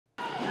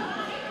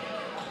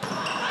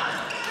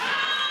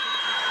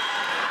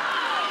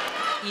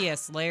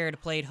ES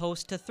Laird played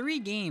host to 3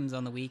 games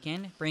on the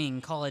weekend, bringing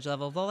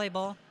college-level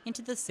volleyball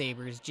into the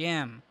Sabres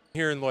gym.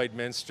 Here in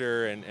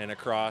Lloydminster and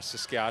across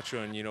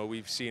Saskatchewan,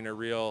 we've seen a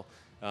real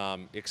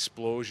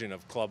explosion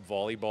of club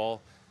volleyball.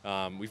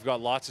 We've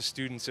got lots of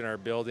students in our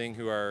building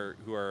who are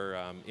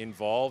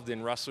involved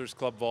in Rustlers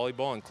Club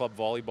Volleyball and club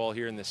volleyball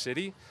here in the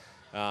city.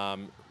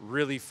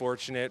 Really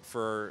fortunate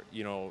for,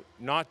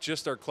 not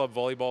just our club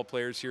volleyball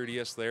players here at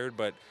ES Laird,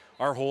 but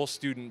our whole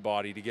student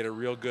body to get a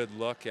real good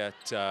look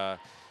at,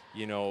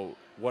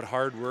 what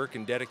hard work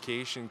and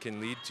dedication can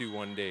lead to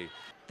one day.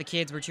 The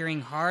kids were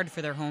cheering hard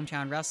for their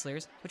hometown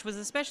Rustlers, which was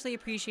especially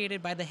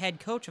appreciated by the head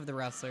coach of the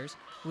Rustlers,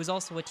 who was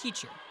also a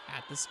teacher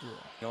at the school.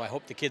 I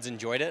hope the kids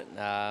enjoyed it.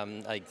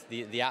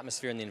 The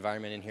atmosphere and the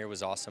environment in here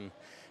was awesome.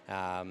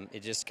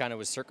 It just kind of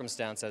was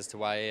circumstance as to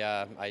why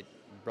I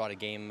brought a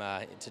game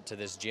to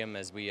this gym,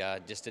 as we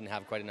just didn't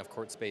have quite enough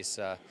court space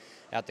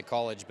at the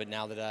college. But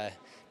now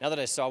that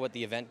I saw what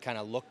the event kind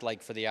of looked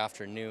like for the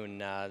afternoon,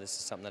 this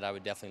is something that I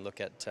would definitely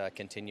look at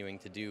continuing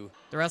to do.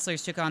 The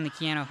Rustlers took on the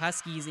Keano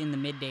Huskies in the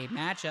midday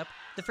matchup.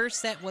 The first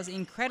set was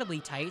incredibly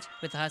tight,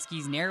 with the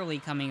Huskies narrowly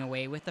coming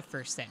away with the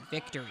first set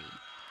victory.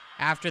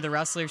 After the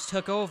Rustlers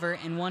took over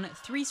and won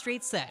 3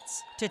 straight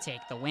sets to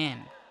take the win.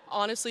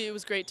 Honestly, it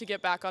was great to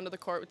get back onto the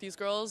court with these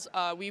girls.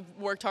 We've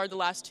worked hard the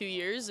last 2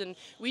 years, and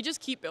we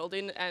just keep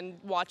building and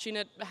watching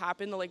it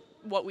happen, like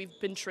what we've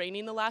been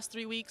training the last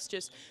 3 weeks,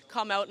 just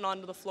come out and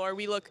onto the floor.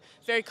 We look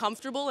very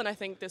comfortable, and I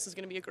think this is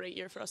going to be a great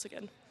year for us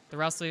again. The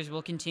Rustlers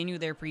will continue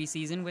their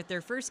preseason with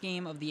their first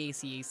game of the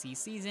ACAC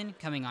season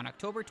coming on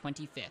October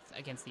 25th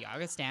against the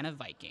Augustana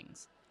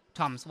Vikings.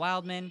 Thomas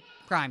Wildman,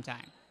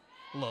 Primetime,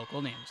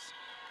 Local News.